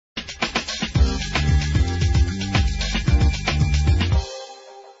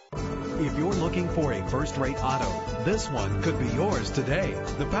you're looking for a first-rate auto, this one could be yours today.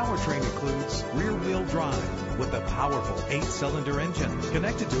 The powertrain includes rear-wheel drive with a powerful 8-cylinder engine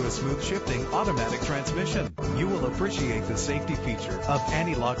connected to a smooth shifting automatic transmission. You will appreciate the safety feature of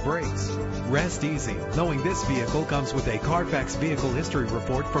anti-lock brakes. Rest easy knowing this vehicle comes with a Carfax Vehicle History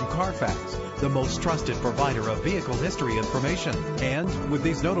Report from Carfax, the most trusted provider of vehicle history information. And with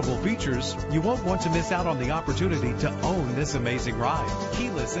these notable features, you won't want to miss out on the opportunity to own this amazing ride.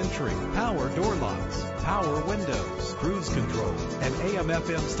 Keyless entry, power door locks, power windows, cruise control, an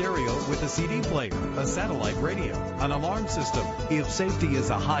AM/FM stereo with a CD player, a satellite radio, an alarm system. If safety is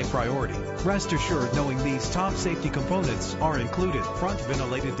a high priority, rest assured knowing these top safety components are included: front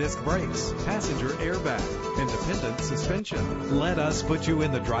ventilated disc brakes, passenger airbag, independent suspension. Let us put you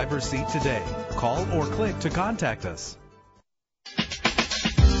in the driver's seat today. Call or click to contact us.